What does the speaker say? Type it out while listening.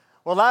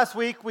Well, last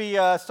week we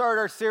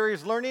started our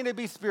series, Learning to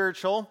be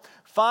Spiritual,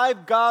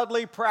 5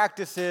 godly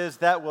practices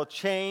that will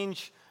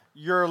change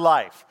your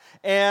life.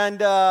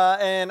 And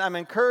I'm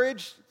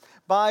encouraged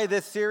by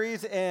this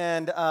series,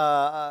 and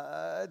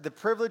the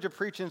privilege of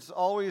preaching is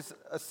always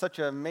such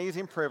an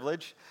amazing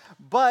privilege.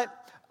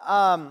 But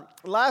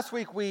last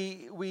week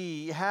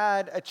we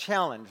had a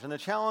challenge, and the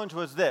challenge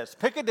was this: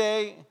 pick a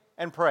day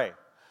and pray.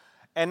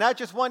 And not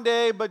just one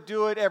day, but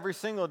do it every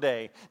single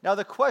day. Now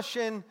the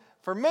question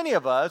for many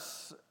of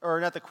us,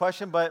 or not the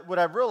question, but what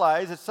I've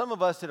realized is some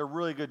of us did a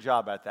really good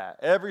job at that.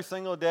 Every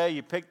single day,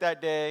 you picked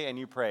that day and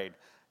you prayed.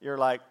 You're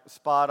like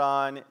spot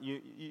on.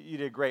 You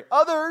did great.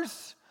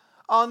 Others,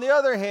 on the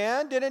other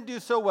hand, didn't do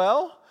so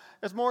well.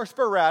 It's more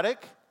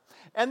sporadic.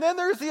 And then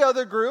there's the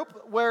other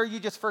group where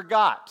you just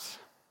forgot.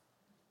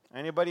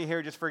 Anybody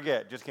here just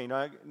forget? Just kidding.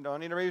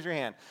 Don't need to raise your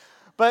hand.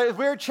 But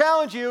we're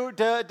challenge you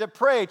to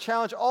pray,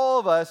 challenge all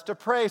of us to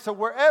pray. So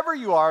wherever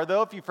you are,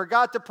 though, if you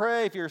forgot to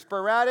pray, if you're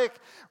sporadic,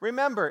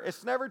 remember,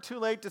 it's never too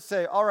late to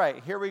say, all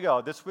right, here we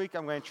go. This week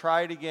I'm going to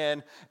try it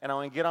again, and I'm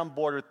going to get on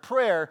board with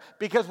prayer,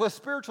 because what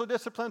spiritual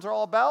disciplines are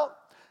all about,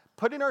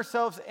 putting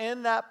ourselves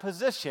in that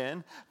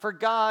position for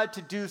God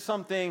to do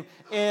something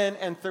in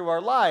and through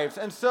our lives.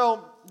 And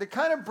so to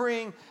kind of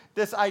bring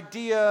this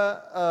idea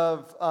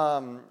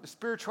of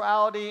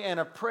spirituality and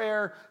of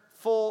prayer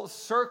full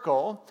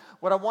circle,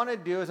 what I want to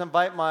do is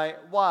invite my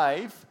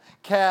wife,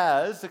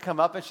 Kaz, to come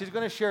up, and she's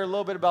going to share a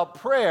little bit about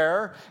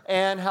prayer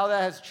and how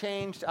that has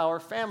changed our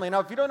family.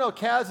 Now, if you don't know,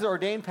 Kaz is an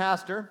ordained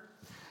pastor,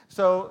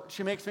 so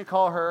she makes me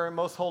call her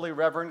Most Holy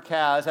Reverend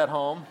Kaz at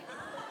home.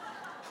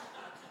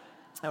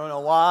 I don't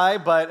know why,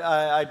 but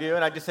I do,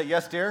 and I just say,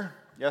 yes, dear,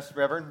 yes,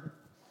 Reverend.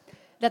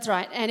 That's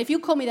right, and if you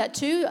call me that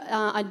too,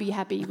 I'd be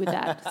happy with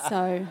that, so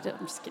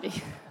I'm just kidding.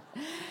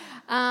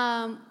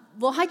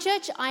 Well, hi,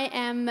 church. I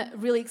am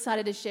really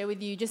excited to share with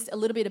you just a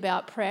little bit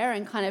about prayer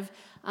and kind of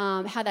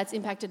how that's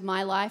impacted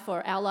my life,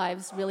 or our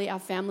lives, really, our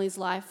family's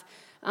life,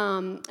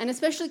 and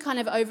especially kind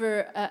of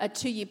over a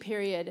 2-year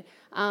period.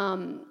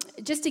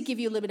 Just to give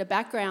you a little bit of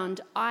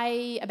background,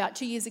 I, about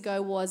 2 years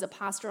ago, was a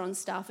pastor on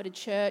staff at a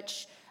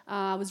church.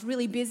 I was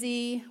really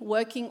busy,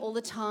 working all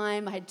the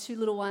time. I had 2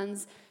 little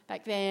ones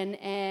back then,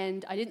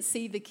 and I didn't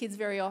see the kids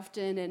very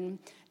often, and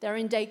they were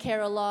in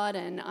daycare a lot,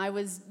 and I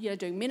was,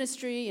 doing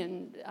ministry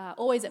and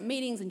always at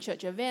meetings and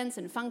church events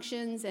and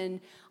functions,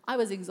 and I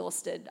was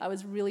exhausted. I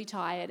was really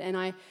tired, and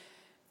I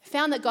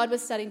found that God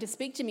was starting to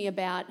speak to me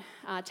about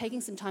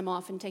taking some time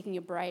off and taking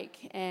a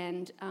break,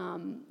 and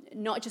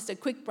not just a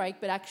quick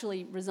break, but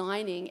actually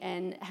resigning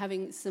and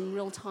having some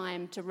real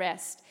time to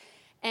rest.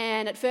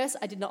 And at first,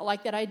 I did not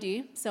like that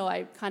idea, so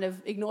I kind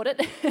of ignored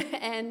it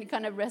and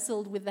kind of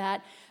wrestled with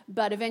that,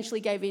 but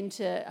eventually gave in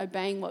to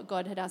obeying what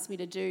God had asked me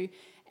to do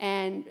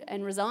and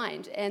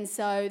resigned. And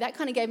so that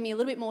kind of gave me a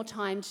little bit more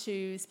time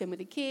to spend with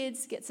the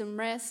kids, get some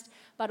rest,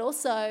 but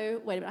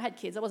also, wait a minute, I had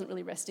kids. I wasn't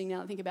really resting now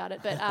that I think about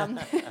it, but, a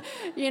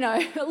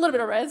little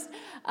bit of rest.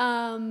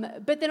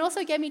 But then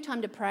also gave me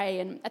time to pray.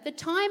 And at the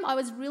time, I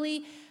was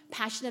really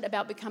passionate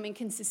about becoming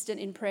consistent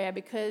in prayer,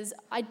 because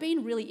I'd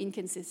been really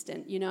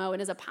inconsistent, and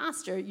as a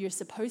pastor, you're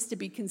supposed to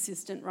be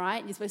consistent,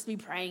 right? You're supposed to be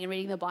praying and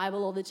reading the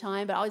Bible all the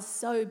time, but I was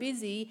so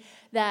busy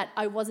that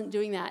I wasn't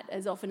doing that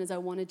as often as I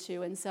wanted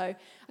to. And so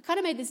I kind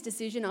of made this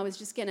decision. I was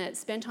just going to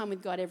spend time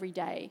with God every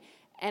day,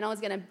 and I was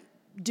going to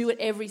do it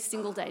every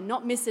single day,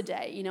 not miss a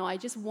day. I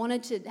just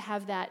wanted to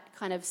have that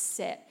kind of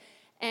set.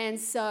 And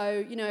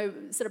so,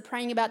 sort of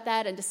praying about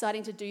that and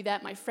deciding to do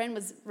that, my friend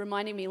was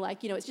reminding me,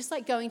 it's just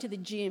like going to the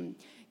gym.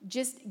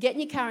 Just get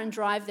in your car and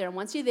drive there. And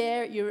once you're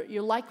there,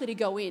 you're likely to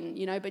go in,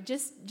 but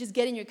just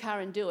get in your car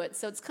and do it.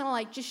 So it's kind of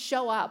like, just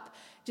show up.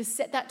 Just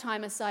set that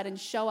time aside and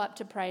show up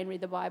to pray and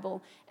read the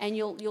Bible, and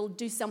you'll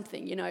do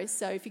something,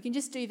 So if you can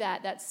just do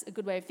that, that's a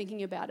good way of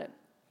thinking about it.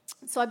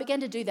 So I began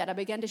to do that. I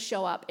began to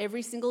show up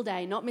every single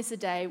day, not miss a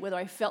day, whether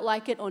I felt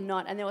like it or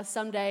not. And there were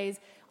some days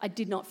I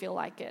did not feel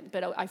like it,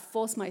 but I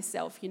forced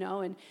myself,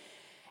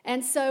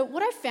 And so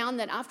what I found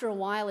that after a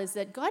while is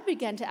that God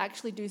began to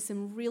actually do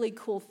some really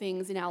cool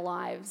things in our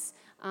lives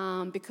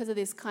because of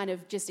this kind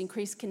of just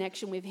increased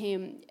connection with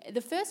Him.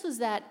 The first was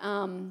that,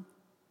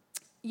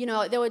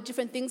 there were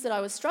different things that I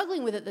was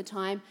struggling with at the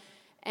time,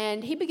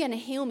 and He began to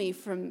heal me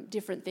from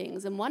different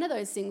things. And one of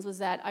those things was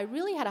that I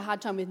really had a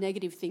hard time with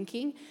negative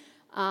thinking.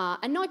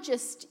 And not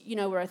just,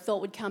 where a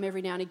thought would come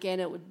every now and again,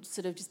 it would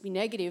sort of just be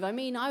negative. I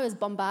mean, I was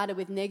bombarded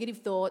with negative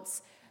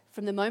thoughts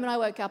from the moment I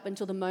woke up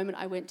until the moment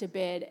I went to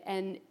bed.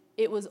 And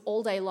it was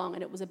all day long.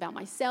 And it was about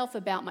myself,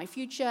 about my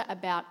future,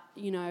 about,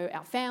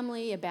 our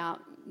family, about,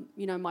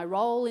 my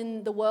role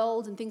in the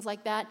world and things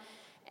like that.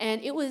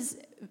 And it was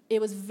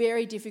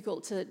very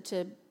difficult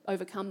to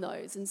overcome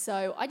those. And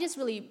so I just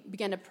really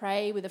began to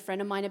pray with a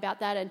friend of mine about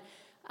that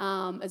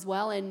and as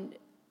well. And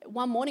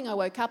one morning I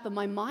woke up and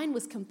my mind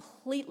was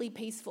completely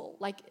peaceful.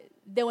 Like,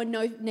 there were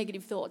no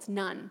negative thoughts,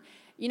 none.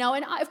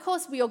 And of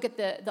course we all get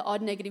the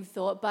odd negative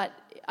thought, but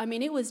I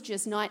mean, it was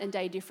just night and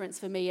day difference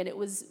for me, and it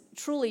was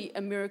truly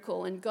a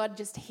miracle, and God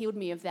just healed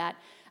me of that,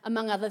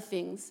 among other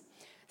things.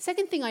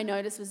 Second thing I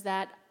noticed was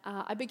that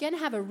I began to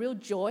have a real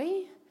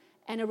joy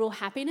and a real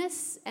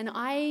happiness. And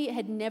I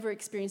had never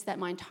experienced that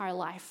my entire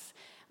life.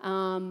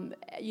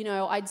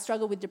 I'd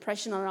struggled with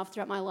depression on and off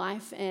throughout my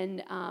life,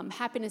 and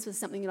happiness was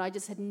something that I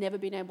just had never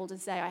been able to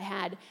say I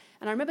had.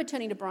 And I remember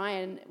turning to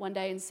Bryan one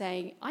day and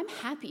saying, I'm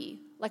happy.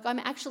 Like, I'm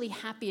actually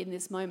happy in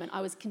this moment.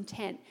 I was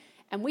content.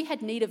 And we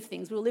had need of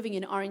things. We were living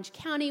in Orange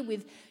County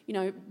with,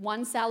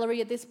 one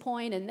salary at this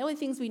point, and there were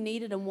things we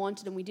needed and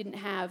wanted and we didn't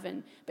have.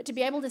 But to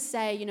be able to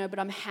say, but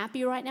I'm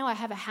happy right now, I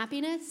have a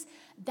happiness,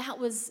 that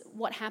was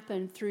what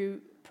happened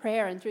through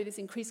prayer and through this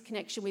increased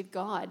connection with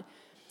God.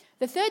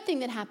 The third thing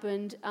that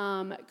happened,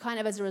 kind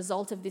of as a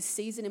result of this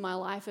season in my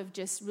life of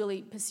just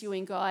really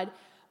pursuing God,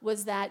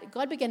 was that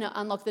God began to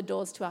unlock the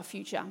doors to our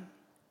future.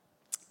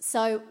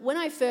 So when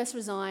I first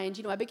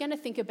resigned, I began to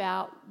think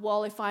about,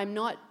 well, if I'm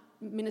not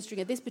ministering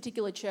at this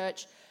particular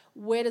church,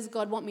 where does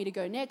God want me to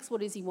go next?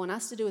 What does he want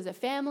us to do as a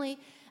family?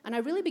 And I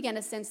really began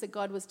to sense that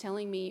God was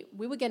telling me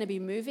we were going to be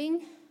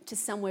moving to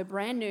somewhere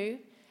brand new,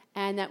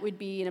 and that would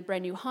be in a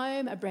brand new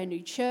home, a brand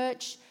new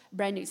church, a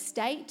brand new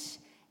state,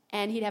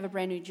 and he'd have a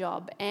brand new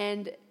job.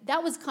 And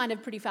that was kind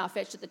of pretty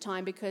far-fetched at the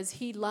time, because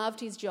he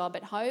loved his job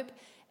at Hope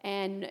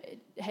and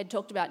had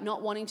talked about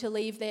not wanting to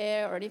leave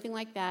there or anything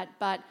like that.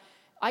 But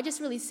I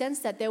just really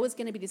sensed that there was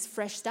going to be this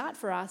fresh start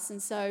for us,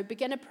 and so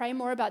began to pray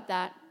more about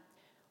that.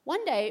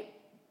 One day,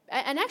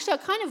 and actually I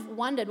kind of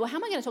wondered, well, how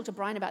am I going to talk to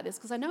Bryan about this?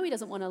 Because I know he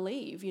doesn't want to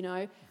leave,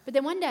 But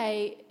then one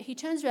day he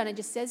turns around and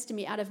just says to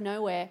me out of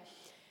nowhere,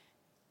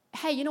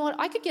 hey, you know what?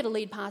 I could get a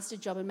lead pastor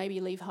job and maybe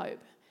leave Hope.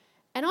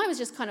 And I was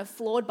just kind of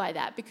floored by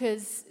that,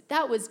 because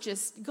that was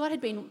just, God had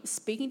been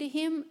speaking to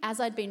him as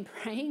I'd been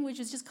praying, which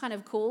was just kind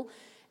of cool.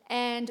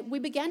 And we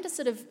began to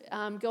sort of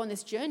go on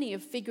this journey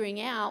of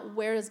figuring out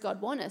where does God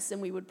want us.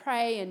 And we would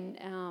pray, and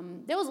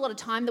there was a lot of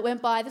time that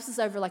went by. This was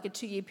over like a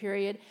 2-year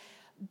period.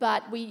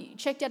 But we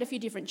checked out a few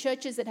different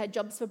churches that had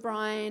jobs for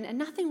Bryan, and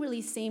nothing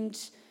really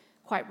seemed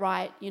quite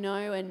right,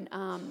 And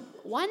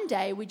one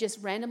day we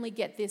just randomly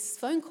get this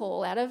phone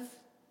call out of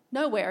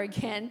nowhere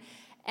again,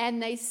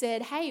 and they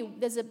said, hey,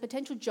 there's a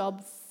potential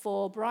job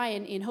for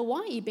Bryan in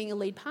Hawaii being a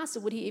lead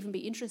pastor. Would he even be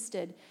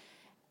interested?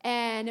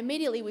 And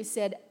immediately we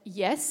said,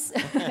 yes,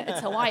 it's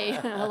Hawaii,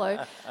 hello.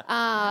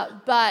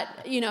 But,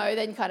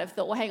 then kind of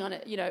thought, well, hang on,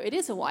 it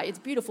is Hawaii. It's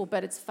beautiful,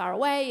 but it's far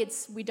away.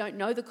 We don't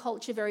know the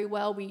culture very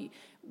well.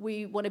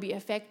 We want to be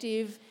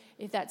effective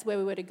if that's where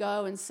we were to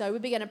go. And so we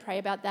began to pray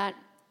about that.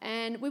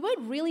 And we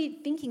weren't really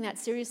thinking that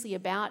seriously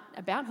about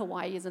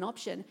Hawaii as an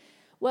option.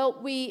 Well,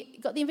 we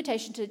got the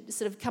invitation to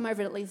sort of come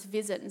over and at least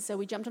visit. And so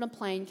we jumped on a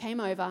plane,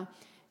 came over,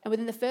 and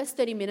within the first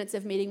 30 minutes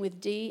of meeting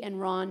with Dee and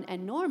Ron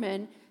and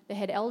Norman, the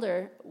head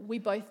elder, we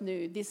both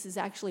knew this is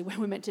actually where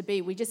we're meant to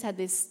be. We just had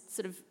this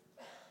sort of,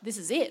 this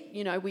is it.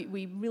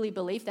 We really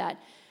believed that.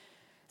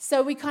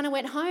 So we kind of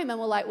went home and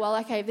we're like, well,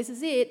 okay, if this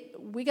is it,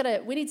 we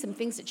need some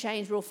things to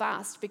change real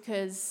fast,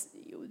 because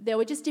there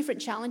were just different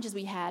challenges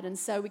we had. And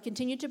so we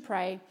continued to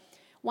pray.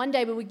 One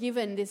day we were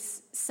given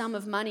this sum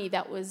of money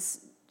that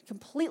was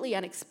completely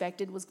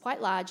unexpected, was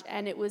quite large,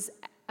 and it was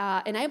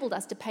enabled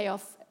us to pay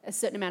off a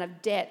certain amount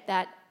of debt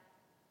that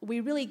we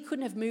really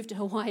couldn't have moved to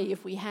Hawaii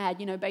if we had,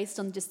 based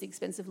on just the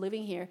expense of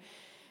living here.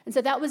 And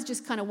so that was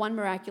just kind of one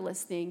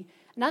miraculous thing.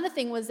 Another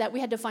thing was that we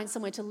had to find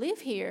somewhere to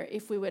live here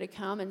if we were to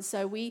come. And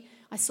so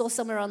I saw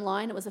somewhere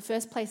online. It was the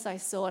first place I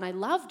saw, and I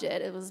loved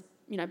it. It was,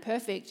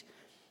 perfect.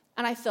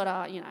 And I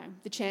thought,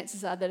 the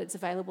chances are that it's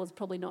available is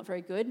probably not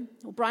very good.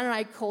 Well, Bryan and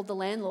I called the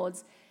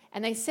landlords,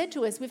 and they said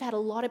to us, we've had a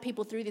lot of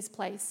people through this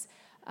place,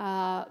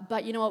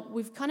 but you know what,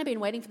 we've kind of been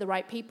waiting for the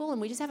right people,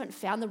 and we just haven't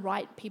found the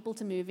right people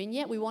to move in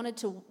yet. We wanted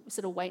to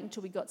sort of wait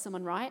until we got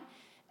someone right.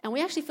 And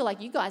we actually feel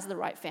like you guys are the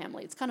right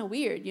family. It's kind of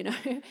weird,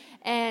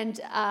 And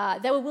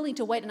they were willing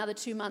to wait another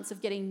 2 months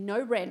of getting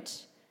no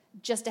rent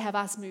just to have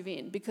us move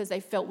in, because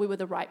they felt we were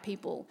the right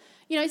people.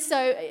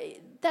 So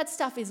that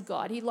stuff is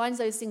God. He lines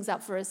those things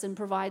up for us and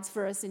provides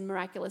for us in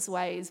miraculous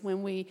ways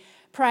when we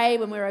pray,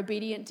 when we're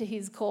obedient to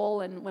his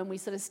call, and when we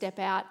sort of step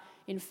out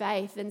in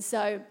faith. And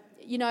so,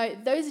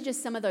 those are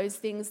just some of those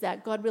things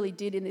that God really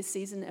did in this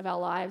season of our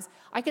lives.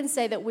 I can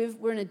say that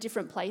we're in a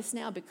different place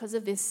now because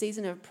of this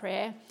season of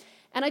prayer.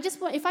 And I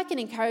just want, if I can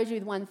encourage you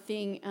with one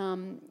thing,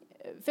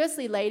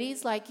 firstly,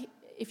 ladies, like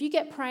if you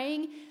get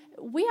praying,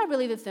 we are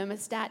really the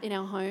thermostat in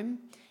our home.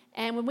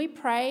 And when we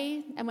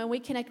pray and when we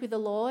connect with the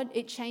Lord,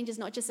 it changes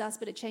not just us,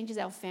 but it changes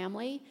our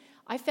family.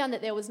 I found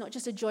that there was not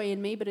just a joy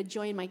in me, but a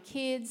joy in my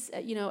kids,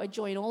 a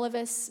joy in all of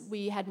us.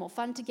 We had more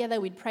fun together.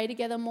 We'd pray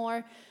together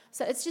more.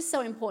 So it's just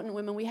so important,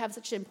 women. We have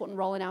such an important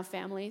role in our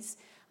families.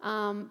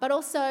 But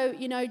also,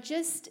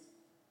 just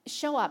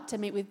show up to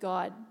meet with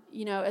God,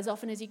 as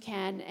often as you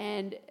can.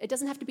 And it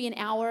doesn't have to be an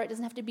hour. It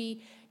doesn't have to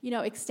be,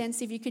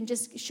 extensive. You can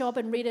just show up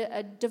and read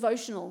a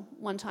devotional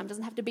one time. It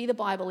doesn't have to be the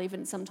Bible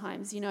even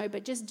sometimes,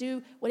 but just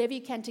do whatever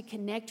you can to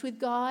connect with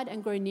God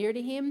and grow near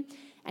to him.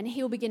 And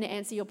he'll begin to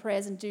answer your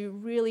prayers and do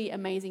really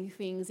amazing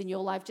things in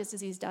your life, just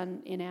as he's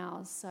done in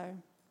ours. So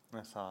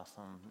that's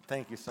awesome.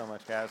 Thank you so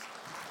much, guys.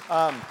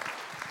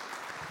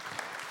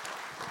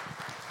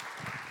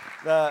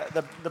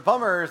 The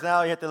bummer is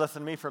now you have to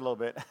listen to me for a little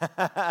bit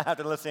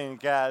after listening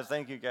to Kaz.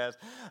 Thank you, Kaz.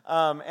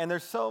 And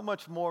there's so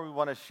much more we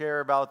want to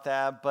share about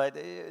that, but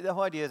the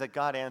whole idea is that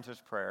God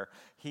answers prayer.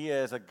 He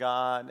is a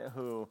God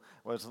who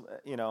was,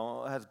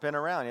 has been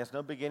around. He has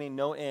no beginning,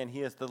 no end.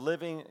 He is the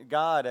living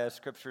God, as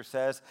Scripture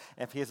says.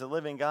 And if He is a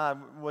living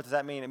God, what does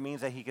that mean? It means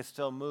that He can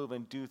still move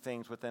and do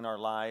things within our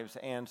lives.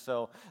 And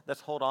so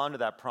let's hold on to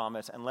that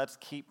promise and let's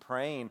keep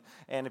praying.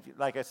 And if,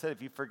 like I said,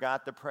 if you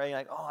forgot to pray,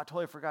 like, oh, I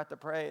totally forgot to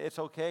pray, it's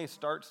okay.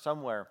 Start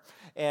somewhere.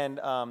 And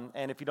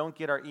if you don't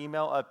get our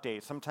email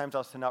updates, sometimes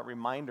I'll send out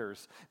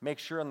reminders. Make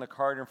sure on the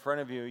card in front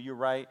of you, you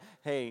write,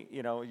 hey,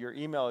 your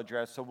email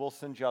address, so we'll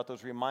send you out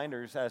those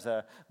reminders as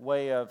a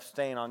way of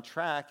staying on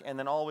track. And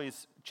then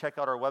always check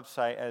out our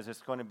website, as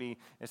it's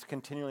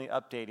continually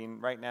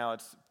updating. Right now,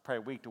 it's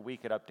probably week to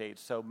week it updates.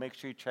 So make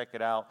sure you check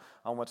it out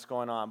on what's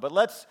going on. But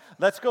let's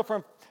go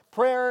from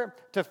prayer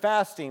to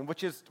fasting,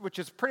 which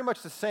is pretty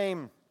much the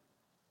same.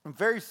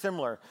 Very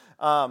similar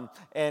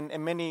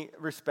in many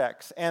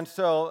respects. And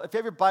so if you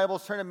have your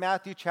Bibles, turn to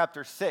Matthew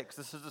chapter 6.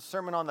 This is the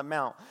Sermon on the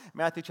Mount.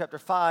 Matthew chapter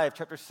 5,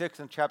 chapter 6,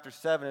 and chapter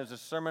 7 is the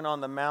Sermon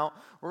on the Mount.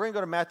 We're going to go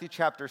to Matthew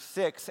chapter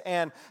 6.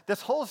 And this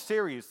whole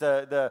series,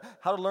 the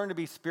How to Learn to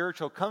Be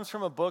Spiritual, comes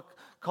from a book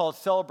called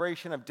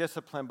Celebration of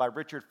Discipline by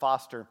Richard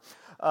Foster.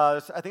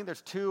 I think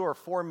there's 2 or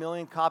 4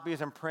 million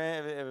copies in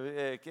print.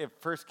 It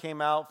first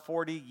came out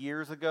 40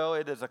 years ago.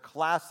 It is a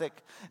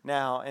classic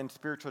now in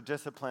spiritual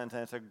disciplines,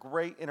 and it's a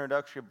great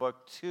introductory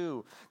book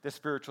to the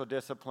spiritual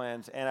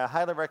disciplines, and I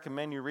highly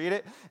recommend you read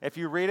it. If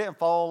you read it and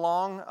follow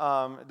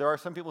along, there are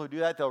some people who do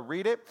that. They'll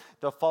read it,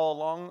 they'll follow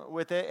along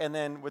with it, and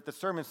then with the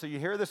sermon. So you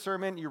hear the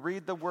sermon, you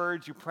read the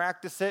words, you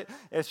practice it.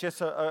 It's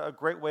just a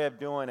great way of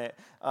doing it.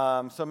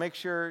 So make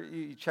sure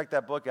you check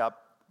that book out.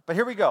 But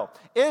here we go.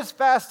 Is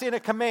fasting a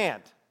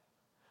command?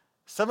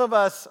 Some of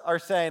us are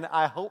saying,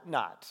 I hope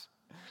not.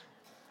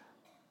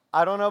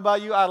 I don't know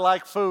about you, I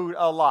like food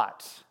a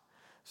lot.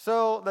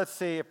 So let's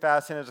see if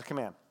fasting is a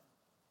command.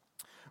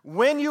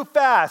 When you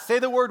fast, say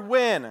the word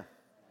when.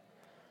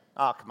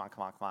 Oh, come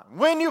on.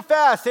 When you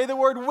fast, say the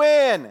word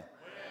when.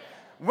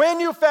 When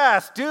you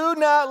fast, do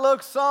not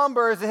look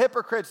somber as the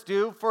hypocrites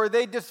do, for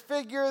they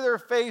disfigure their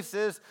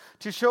faces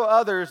to show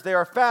others they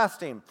are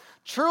fasting.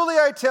 Truly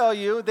I tell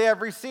you, they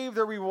have received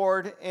their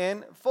reward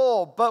in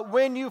full. But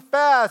when you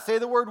fast, say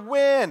the word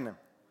when.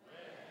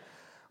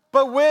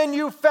 But when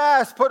you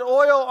fast, put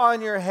oil on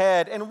your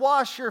head and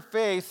wash your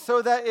face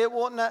so that it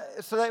will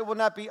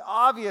not be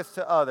obvious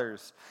to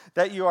others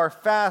that you are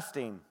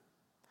fasting,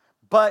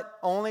 but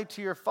only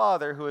to your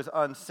Father who is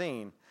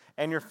unseen.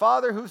 And your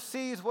Father who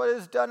sees what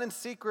is done in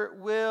secret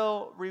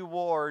will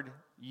reward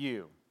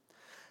you.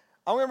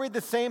 I'm going to read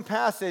the same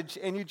passage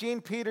in Eugene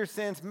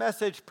Peterson's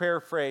Message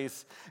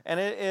paraphrase, and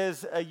it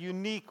is a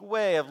unique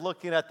way of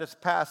looking at this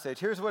passage.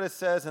 Here's what it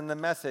says in the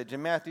Message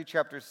in Matthew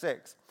chapter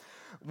 6.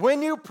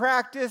 When you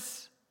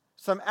practice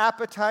some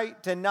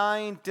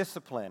appetite-denying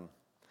discipline,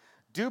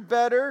 do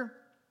better,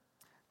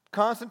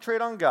 concentrate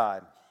on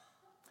God.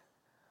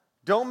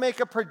 Don't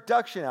make a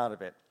production out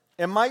of it.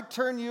 It might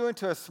turn you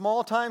into a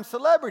small-time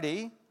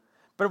celebrity,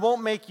 but it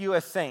won't make you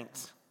a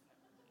saint.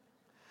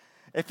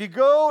 If you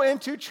go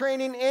into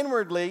training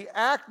inwardly,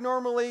 act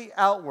normally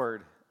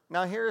outward.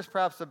 Now here is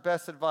perhaps the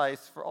best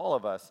advice for all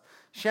of us.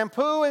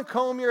 Shampoo and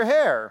comb your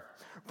hair.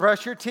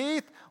 Brush your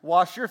teeth,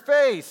 wash your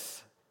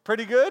face.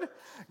 Pretty good?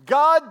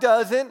 God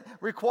doesn't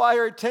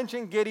require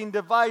attention-getting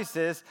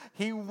devices.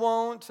 He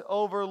won't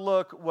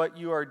overlook what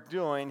you are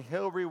doing.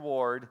 He'll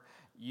reward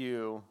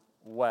you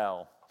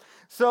well.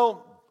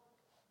 So,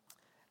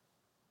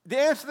 the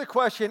answer to the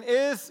question,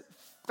 is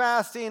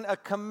fasting a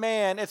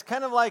command? It's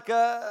kind of like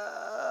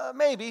a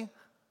maybe.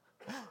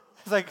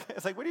 It's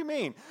like, what do you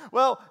mean?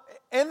 Well,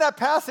 in that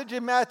passage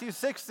in Matthew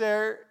 6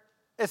 there,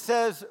 it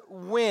says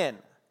when.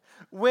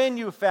 When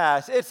you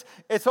fast.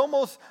 It's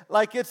almost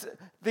like it's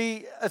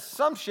the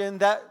assumption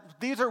that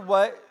these are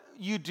what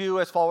you do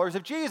as followers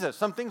of Jesus.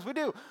 Some things we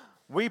do.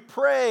 We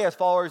pray as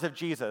followers of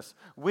Jesus.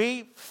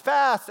 We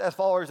fast as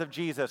followers of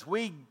Jesus.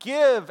 We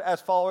give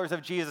as followers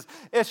of Jesus.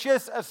 It's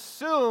just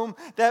assume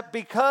that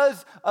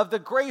because of the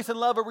grace and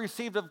love we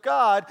received of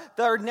God,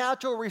 that our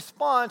natural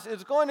response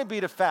is going to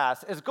be to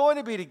fast. It's going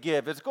to be to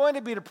give. It's going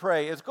to be to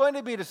pray. It's going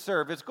to be to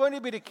serve. It's going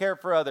to be to care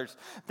for others.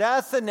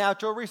 That's the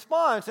natural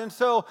response. And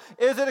so,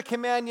 is it a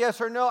command,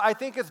 yes or no? I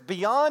think it's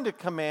beyond a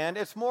command.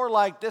 It's more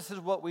like this is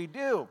what we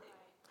do.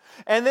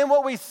 And then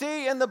what we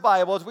see in the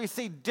Bible is we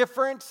see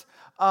different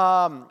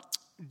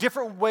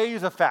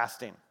ways of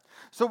fasting.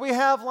 So we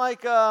have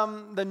like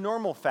the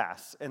normal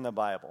fast in the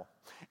Bible.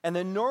 And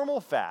the normal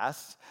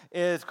fast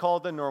is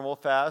called the normal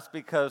fast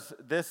because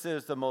this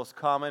is the most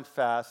common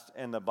fast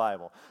in the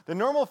Bible. The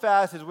normal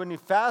fast is when you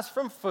fast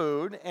from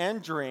food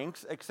and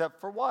drinks except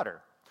for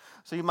water.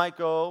 So you might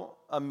go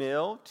a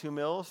meal, 2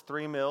 meals,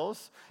 3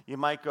 meals. You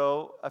might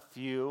go a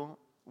few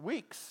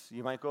weeks.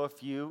 You might go a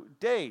few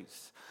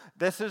days.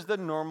 This is the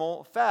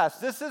normal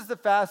fast. This is the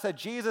fast that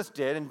Jesus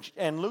did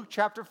in Luke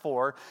chapter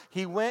 4.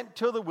 He went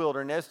to the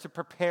wilderness to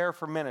prepare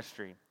for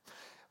ministry.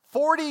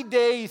 40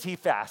 days he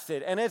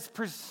fasted, and it's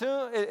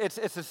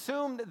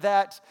assumed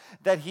that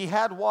he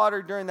had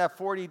water during that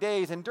 40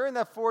 days. And during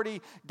that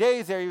 40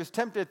 days there, he was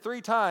tempted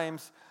 3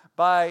 times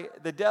by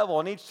the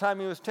devil. And each time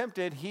he was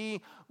tempted,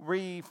 he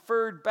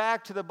referred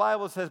back to the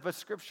Bible. It says, but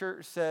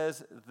Scripture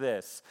says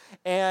this.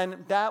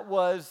 And that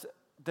was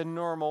the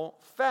normal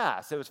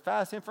fast. It was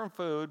fasting from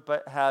food,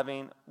 but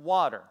having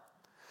water.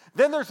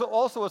 Then there's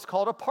also what's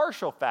called a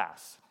partial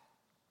fast.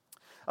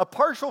 A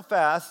partial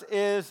fast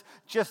is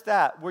just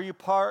that, where you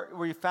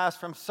fast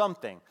from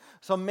something.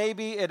 So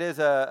maybe it is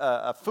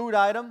a food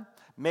item,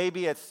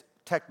 maybe it's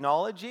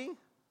technology,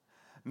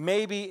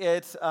 maybe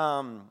it's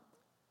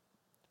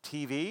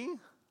TV,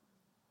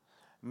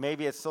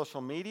 maybe it's social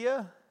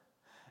media,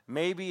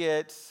 maybe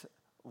it's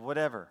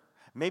whatever.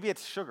 Maybe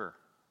it's sugar.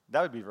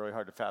 That would be really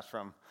hard to fast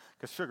from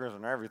because sugar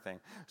isn't everything.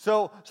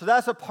 So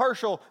that's a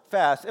partial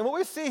fast. And what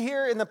we see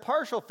here in the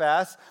partial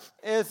fast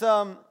is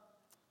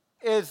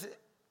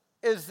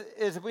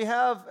we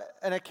have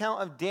an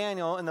account of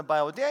Daniel in the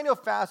Bible. Daniel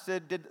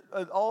fasted, did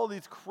all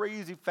these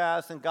crazy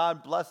fasts, and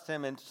God blessed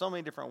him in so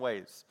many different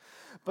ways.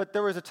 But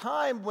there was a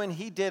time when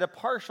he did a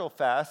partial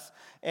fast,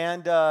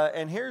 and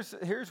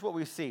here's what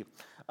we see.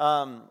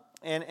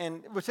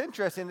 And what's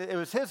interesting, it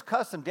was his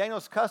custom,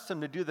 Daniel's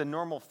custom, to do the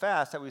normal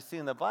fast that we see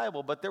in the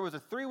Bible, but there was a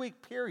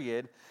 3-week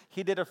period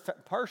he did a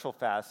partial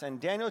fast. And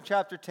Daniel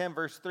chapter 10,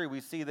 verse 3,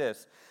 we see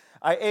this.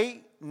 I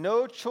ate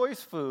no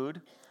choice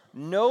food,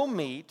 no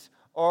meat,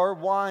 or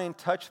wine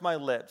touched my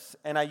lips,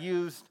 and I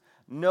used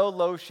no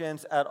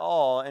lotions at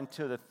all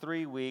until the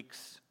 3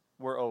 weeks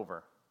were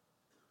over.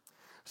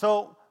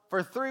 So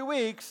for 3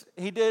 weeks,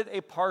 he did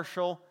a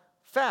partial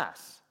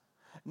fast.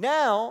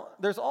 Now,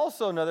 there's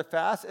also another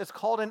fast. It's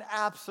called an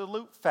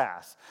absolute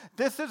fast.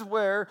 This is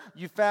where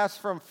you fast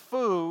from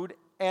food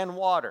and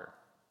water.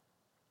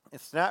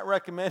 It's not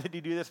recommended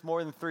you do this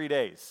more than 3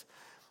 days,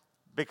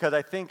 because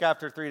I think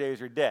after 3 days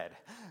you're dead.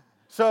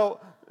 So,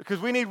 because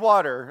we need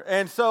water.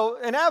 And so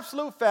an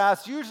absolute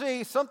fast,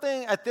 usually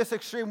something at this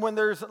extreme when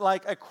there's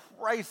like a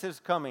crisis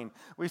coming.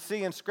 We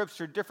see in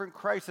Scripture different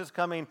crises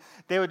coming.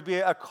 There would be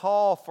a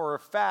call for a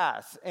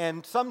fast.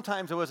 And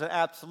sometimes it was an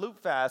absolute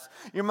fast.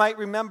 You might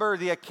remember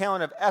the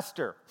account of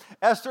Esther.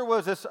 Esther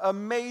was this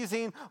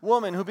amazing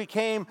woman who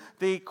became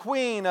the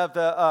queen of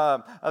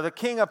the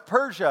king of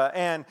Persia.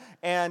 And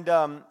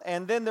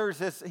then there's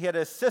he had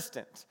an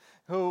assistant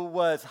who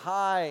was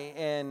high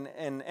in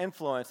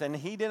influence, and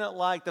he didn't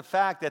like the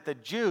fact that the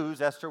Jews,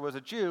 Esther was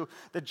a Jew,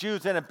 the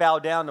Jews didn't bow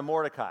down to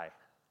Mordecai.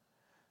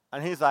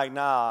 And he's like,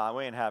 nah,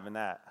 we ain't having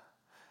that.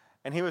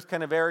 And he was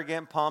kind of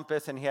arrogant,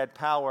 pompous, and he had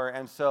power,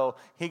 and so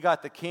he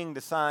got the king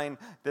to sign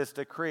this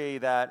decree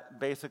that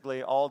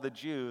basically all the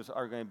Jews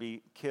are going to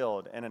be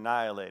killed and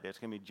annihilated. It's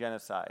going to be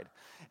genocide.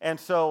 And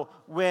so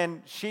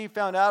when she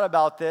found out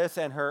about this,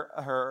 and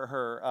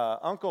her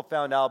uncle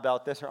found out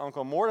about this, her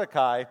uncle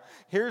Mordecai,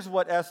 here's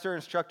what Esther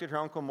instructed her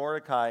uncle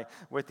Mordecai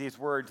with these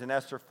words in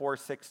Esther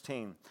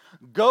 4:16.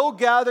 Go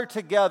gather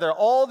together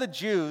all the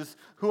Jews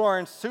who are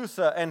in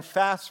Susa and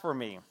fast for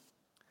me.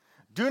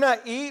 Do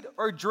not eat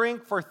or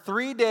drink for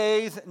 3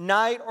 days,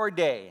 night or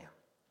day.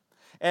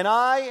 And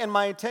I and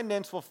my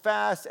attendants will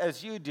fast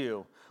as you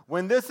do.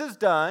 When this is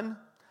done,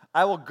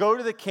 I will go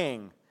to the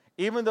king,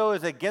 even though it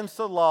is against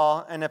the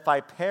law, and if I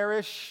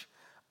perish,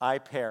 I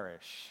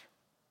perish.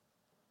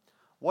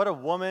 What a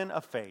woman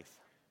of faith.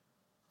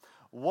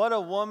 What a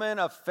woman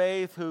of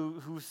faith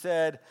who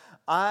said,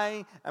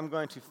 I am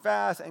going to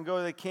fast and go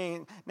to the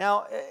king.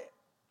 Now,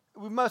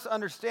 we must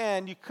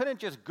understand, you couldn't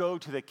just go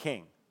to the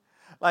king.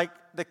 Like,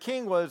 the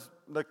king was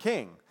the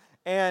king,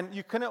 and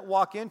you couldn't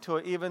walk into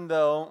it even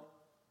though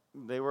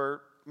they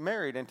were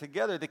married and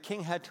together. The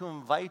king had to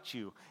invite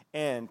you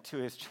into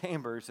his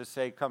chambers to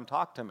say, come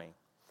talk to me.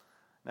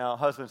 Now,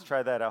 husbands,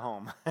 try that at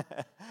home.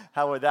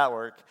 How would that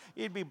work?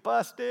 You'd be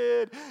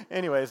busted.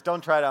 Anyways,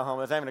 don't try it at home.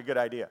 It's not even a good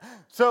idea.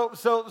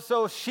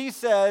 So she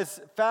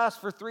says, fast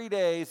for 3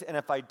 days, and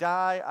if I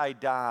die, I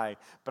die.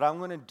 But I'm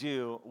going to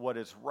do what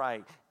is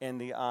right in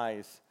the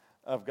eyes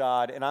of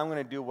God, and I'm going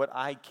to do what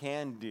I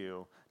can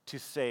do to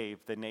save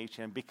the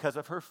nation. Because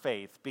of her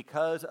faith,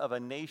 because of a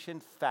nation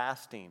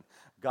fasting,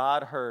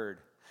 God heard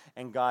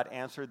and God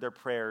answered their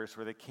prayers,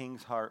 where the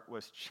king's heart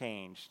was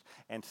changed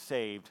and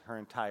saved her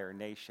entire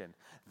nation.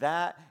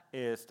 That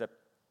is the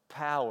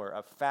power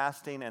of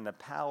fasting and the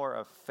power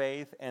of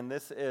faith, and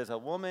this is a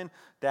woman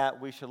that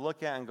we should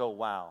look at and go,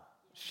 wow,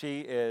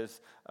 she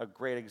is a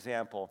great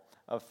example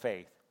of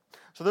faith.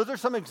 So those are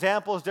some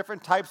examples,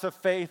 different types of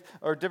faith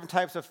or different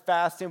types of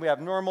fasting. We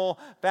have normal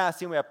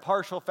fasting, we have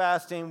partial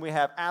fasting, we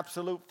have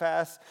absolute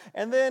fast.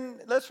 And then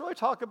let's really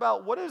talk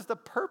about what is the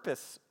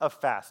purpose of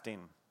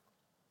fasting.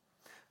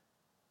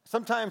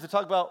 Sometimes to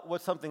talk about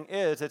what something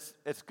is,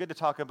 it's good to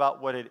talk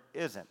about what it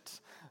isn't.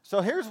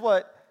 So here's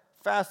what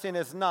fasting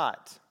is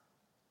not.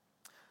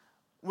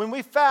 When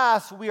we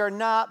fast, we are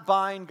not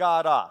buying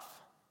God off.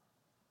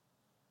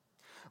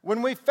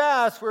 When we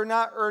fast, we're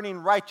not earning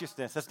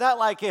righteousness. It's not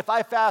like if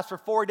I fast for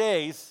 4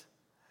 days,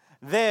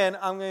 then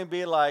I'm going to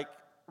be like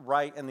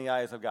right in the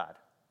eyes of God.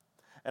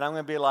 And I'm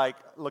going to be like,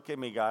 look at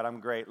me, God, I'm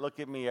great. Look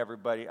at me,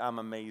 everybody, I'm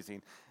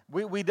amazing.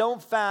 We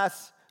don't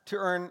fast to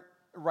earn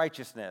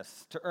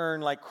righteousness, to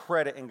earn like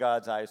credit in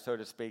God's eyes, so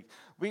to speak.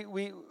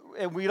 We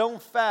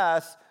don't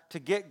fast to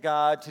get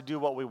God to do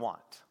what we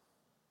want.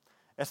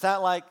 It's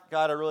not like,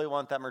 God, I really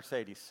want that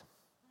Mercedes.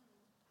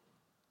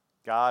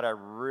 God, I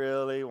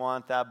really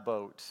want that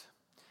boat.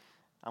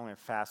 I'm going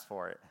to fast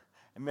for it.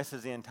 It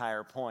misses the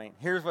entire point.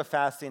 Here's what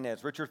fasting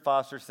is. Richard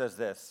Foster says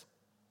this: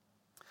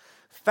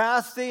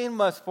 fasting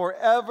must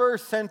forever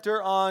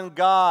center on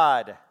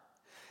God.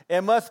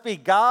 It must be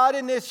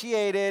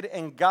God-initiated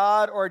and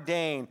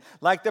God-ordained.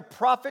 Like the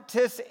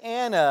prophetess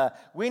Anna,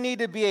 we need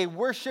to be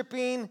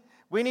worshiping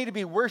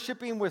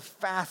with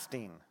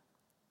fasting.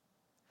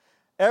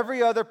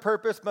 Every other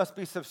purpose must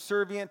be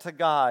subservient to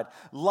God.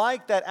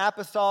 Like that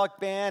apostolic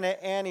band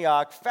at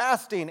Antioch,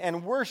 fasting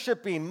and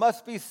worshiping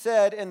must be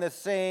said in the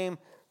same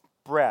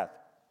breath.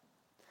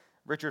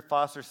 Richard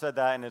Foster said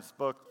that in his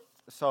book,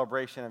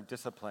 Celebration of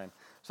Discipline.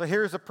 So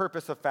here's the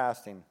purpose of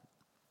fasting.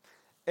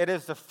 It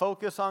is to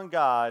focus on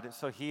God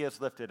so He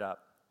is lifted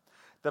up.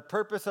 The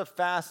purpose of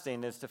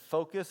fasting is to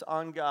focus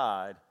on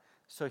God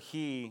so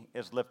He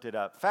is lifted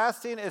up.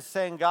 Fasting is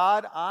saying,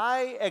 God,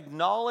 I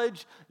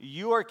acknowledge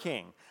You are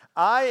King.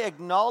 I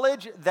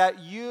acknowledge that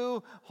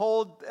You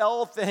hold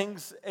all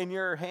things in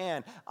Your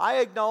hand. I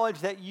acknowledge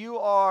that You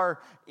are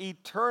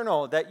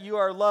eternal, that You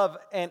are love,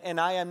 and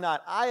I am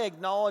not. I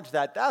acknowledge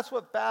that. That's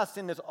what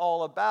fasting is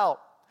all about.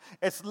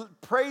 It's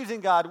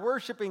praising God,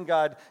 worshiping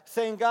God,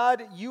 saying,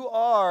 God, You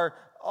are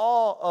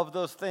all of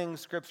those things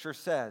Scripture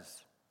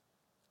says.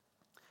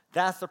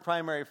 That's the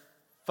primary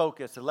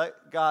focus, to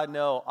let God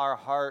know our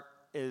heart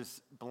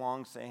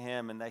belongs to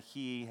Him and that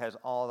He has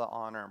all the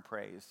honor and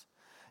praise.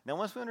 Now,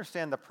 once we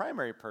understand the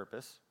primary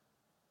purpose,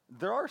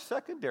 there are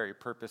secondary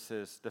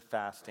purposes to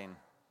fasting.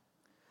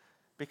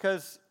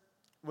 Because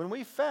when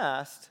we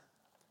fast,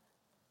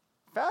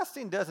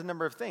 fasting does a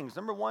number of things.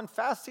 Number one,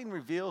 fasting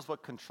reveals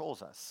what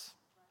controls us.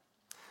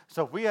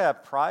 So if we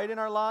have pride in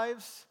our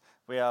lives,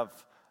 we have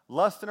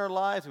lust in our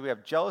lives, we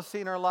have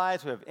jealousy in our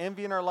lives, we have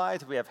envy in our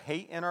lives, we have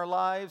hate in our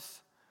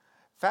lives,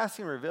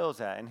 fasting reveals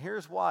that. And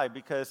here's why: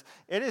 because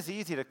it is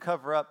easy to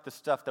cover up the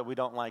stuff that we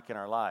don't like in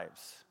our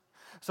lives.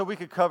 So we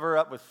could cover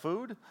up with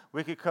food,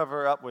 we could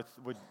cover up with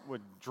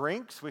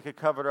drinks, we could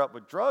cover it up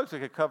with drugs, we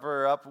could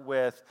cover it up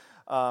with,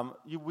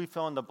 we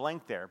fill in the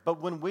blank there.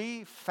 But when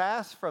we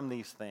fast from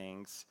these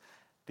things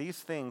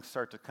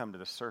start to come to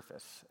the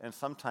surface. And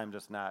sometimes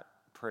it's not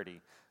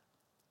pretty.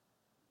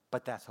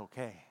 But that's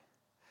okay.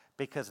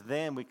 Because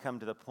then we come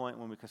to the point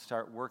when we can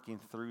start working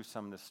through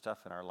some of the stuff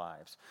in our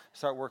lives.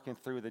 Start working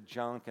through the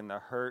junk and the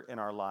hurt in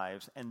our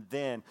lives. And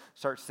then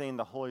start seeing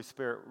the Holy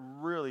Spirit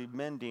really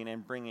mending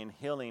and bringing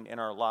healing in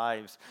our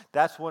lives.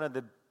 That's one of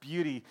the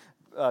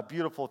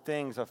beautiful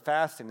things of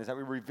fasting, is that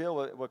we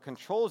reveal what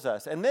controls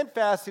us. And then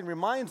fasting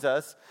reminds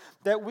us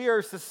that we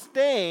are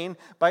sustained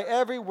by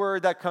every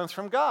word that comes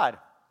from God.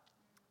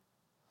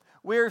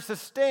 We are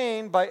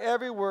sustained by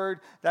every word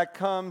that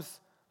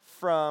comes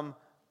from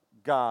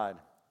God.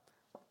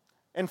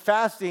 In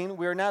fasting,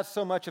 we are not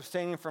so much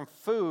abstaining from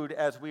food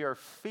as we are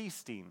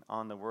feasting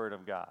on the Word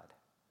of God.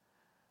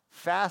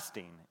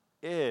 Fasting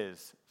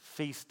is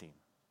feasting.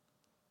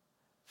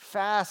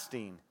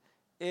 Fasting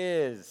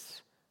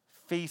is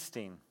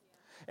feasting.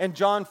 In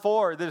John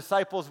 4, the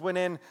disciples went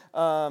in,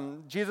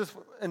 Jesus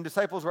and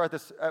disciples were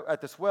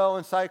at this well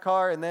in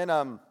Sychar, and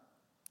then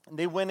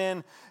they went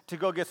in to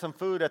go get some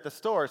food at the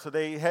store. So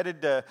they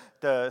headed to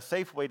the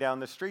Safeway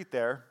down the street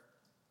there.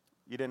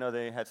 You didn't know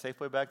they had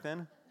Safeway back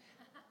then?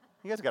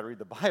 You guys got to read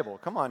the Bible.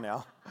 Come on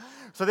now.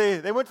 So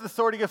they went to the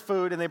store to get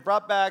food, and they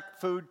brought back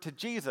food to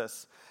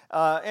Jesus.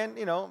 And,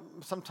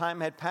 some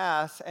time had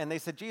passed, and they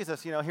said,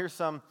 Jesus, here's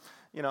some,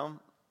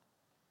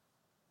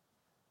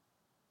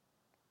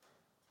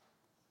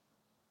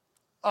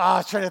 I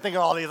was trying to think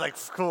of all these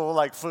cool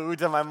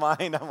foods in my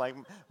mind. I'm like,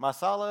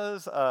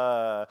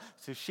 masalas,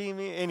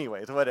 sashimi,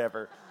 anyways,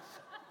 whatever.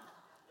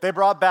 They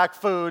brought back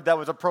food that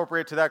was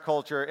appropriate to that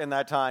culture in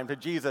that time to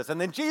Jesus. And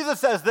then Jesus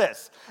says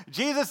this,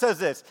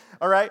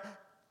 all right?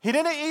 He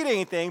didn't eat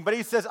anything, but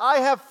he says, I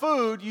have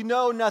food you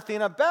know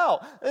nothing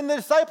about. And the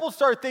disciples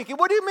start thinking,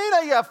 what do you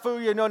mean you have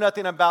food you know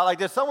nothing about?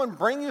 Did someone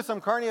bring you some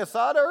carne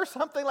asada or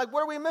something? What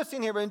are we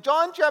missing here? But in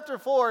John chapter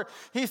 4,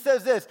 he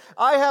says this,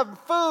 I have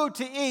food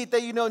to eat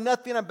that you know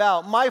nothing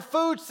about. My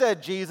food,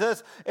 said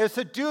Jesus, is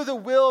to do the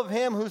will of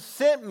Him who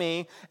sent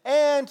me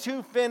and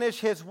to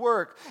finish His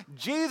work.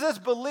 Jesus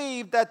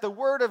believed that the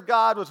Word of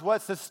God was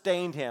what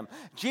sustained Him.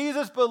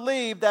 Jesus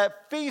believed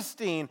that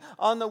feasting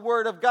on the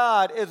Word of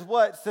God is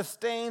what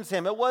sustained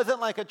Him. It wasn't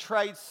like a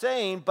trite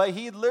saying, but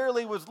He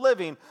literally was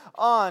living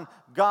on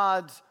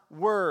God's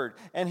Word.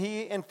 And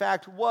He, in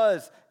fact,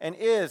 was and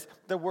is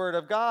the Word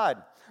of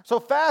God. So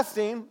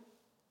fasting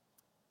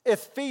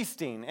is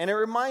feasting, and it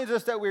reminds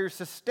us that we are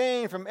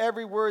sustained from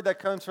every word that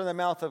comes from the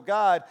mouth of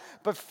God.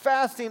 But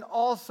fasting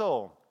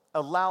also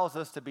allows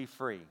us to be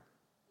free.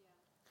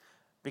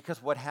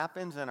 Because what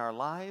happens in our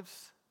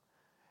lives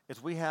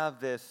is we have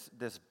this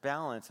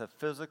balance of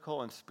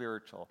physical and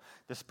spiritual.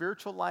 The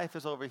spiritual life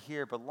is over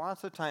here, but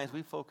lots of times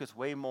we focus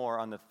way more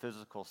on the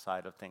physical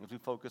side of things. We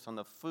focus on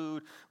the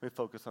food, we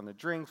focus on the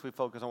drinks, we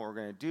focus on what we're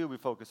going to do, we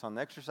focus on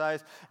the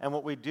exercise, and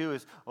what we do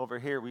is over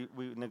here we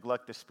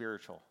neglect the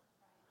spiritual.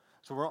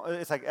 So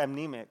it's like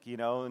anemic, in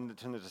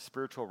terms of the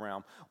spiritual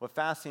realm. What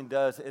fasting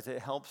does is it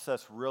helps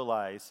us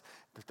realize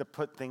to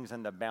put things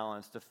into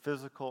balance, the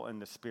physical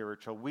and the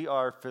spiritual. We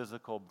are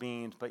physical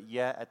beings, but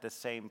yet at the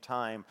same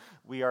time,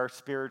 we are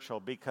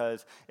spiritual,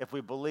 because if we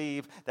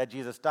believe that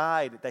Jesus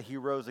died, that he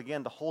rose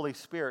again, the Holy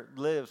Spirit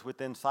lives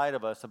within inside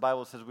of us. The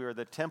Bible says we are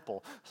the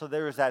temple. So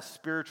there is that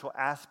spiritual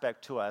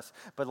aspect to us,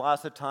 but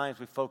lots of times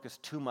we focus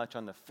too much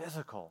on the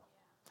physical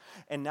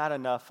and not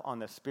enough on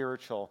the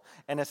spiritual.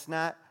 And it's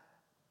not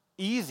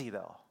easy,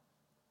 though.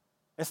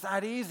 It's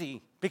not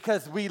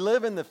because we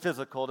live in the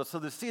physical. So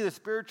to see the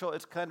spiritual,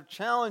 it's kind of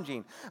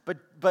challenging.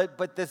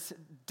 But this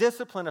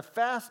discipline of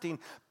fasting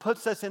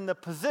puts us in the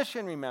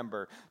position,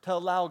 remember, to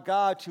allow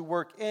God to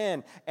work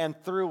in and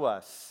through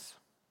us.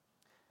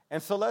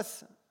 And so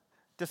let's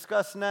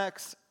discuss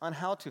next on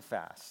how to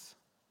fast.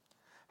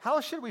 How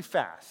should we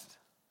fast?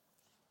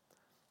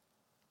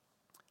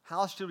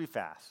 How should we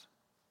fast?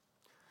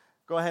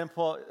 Go ahead and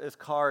pull this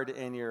card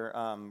in your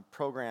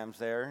programs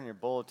there, in your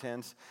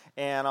bulletins.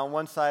 And on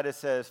one side it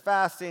says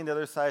fasting, the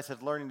other side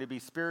says learning to be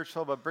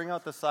spiritual, but bring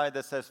out the side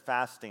that says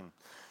fasting.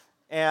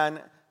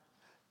 And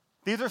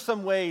these are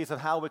some ways of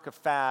how we could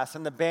fast,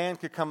 and the band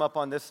could come up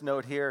on this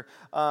note here.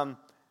 Now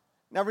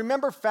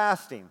remember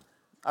fasting.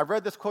 I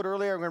read this quote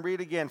earlier, I'm going to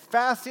read it again.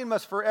 Fasting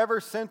must forever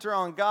center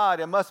on God.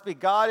 It must be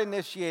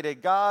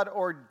God-initiated,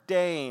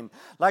 God-ordained.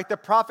 Like the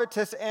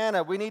prophetess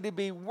Anna, we need to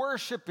be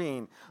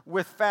worshiping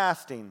with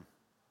fasting.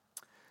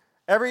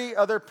 Every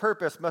other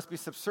purpose must be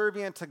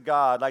subservient to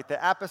God, like the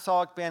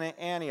apostolic band in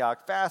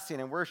Antioch. Fasting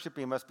and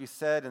worshiping must be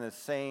said in the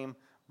same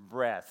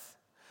breath.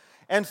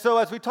 And so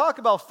as we talk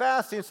about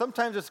fasting,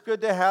 sometimes it's good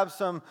to have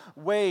some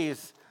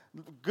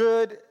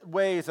good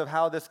ways of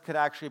how this could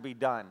actually be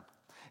done.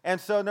 And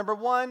so number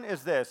one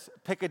is this: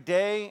 pick a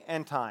day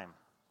and time.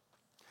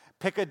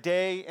 Pick a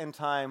day and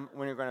time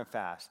when you're going to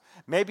fast.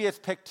 Maybe it's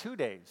pick 2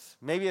 days.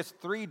 Maybe it's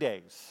 3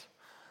 days.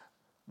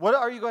 What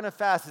are you going to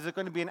fast? Is it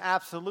going to be an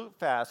absolute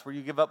fast where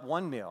you give up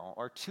 1 meal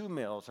or 2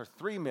 meals or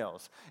 3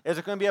 meals? Is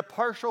it going to be a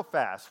partial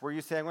fast where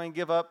you say, I'm going to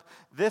give up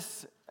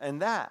this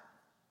and that?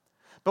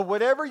 But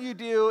whatever you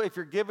do, if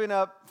you're giving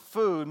up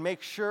food,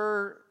 make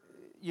sure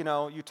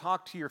you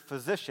talk to your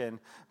physician,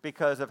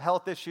 because of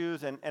health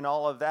issues and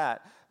all of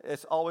that.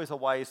 It's always a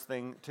wise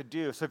thing to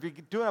do. So if you're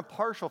doing a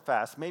partial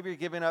fast, maybe you're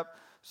giving up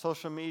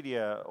social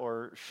media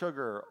or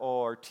sugar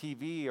or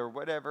TV or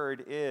whatever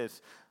it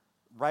is,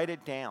 write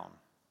it down.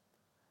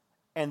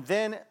 And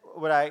then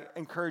what I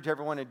encourage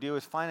everyone to do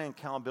is find an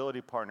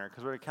accountability partner,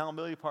 because what an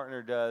accountability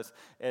partner does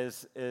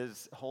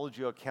is holds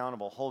you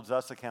accountable, holds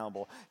us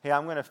accountable. Hey,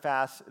 I'm going to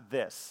fast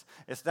this.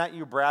 It's not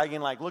you bragging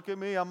like, look at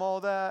me, I'm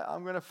all that,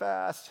 I'm going to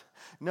fast.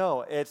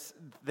 No, it's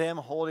them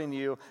holding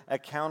you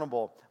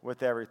accountable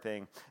with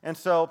everything. And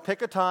so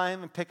pick a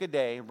time and pick a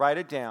day, write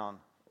it down.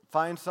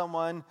 Find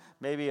someone,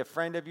 maybe a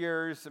friend of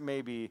yours,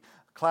 maybe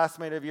a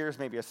classmate of yours,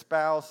 maybe a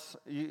spouse,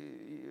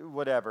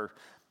 whatever.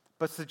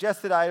 But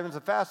suggested items to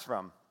fast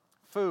from: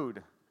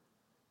 food,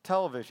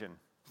 television.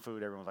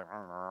 Food, everyone's like,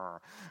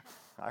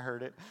 I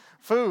heard it.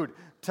 Food,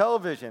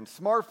 television,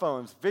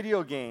 smartphones,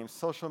 video games,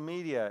 social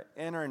media,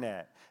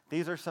 internet.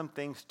 These are some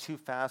things to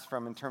fast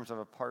from in terms of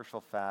a partial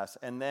fast.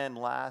 And then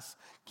last,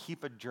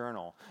 keep a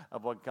journal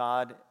of what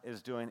God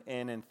is doing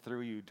in and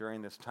through you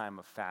during this time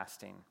of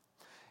fasting.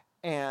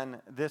 And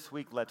this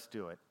week, let's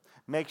do it.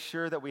 Make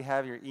sure that we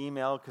have your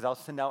email, because I'll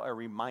send out a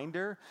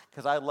reminder,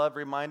 because I love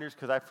reminders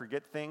because I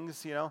forget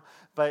things,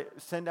 But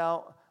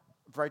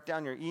write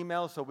down your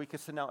email so we can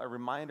send out a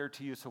reminder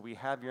to you so we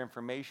have your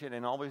information,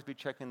 and always be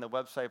checking the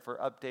website for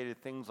updated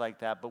things like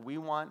that. But we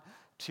want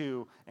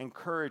to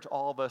encourage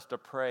all of us to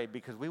pray,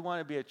 because we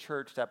want to be a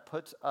church that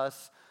puts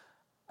us,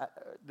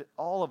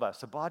 all of us,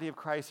 the body of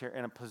Christ here,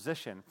 in a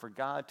position for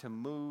God to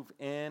move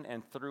in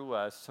and through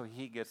us so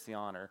he gets the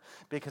honor.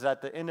 Because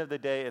at the end of the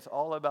day, it's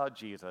all about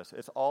Jesus.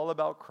 It's all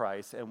about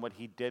Christ and what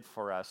he did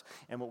for us.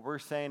 And what we're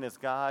saying is,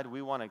 God,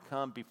 we want to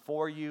come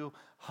before you,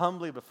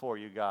 humbly before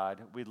you, God.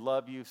 We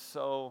love you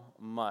so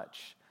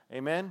much.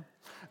 Amen?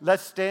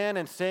 Let's stand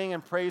and sing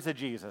and praise to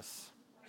Jesus.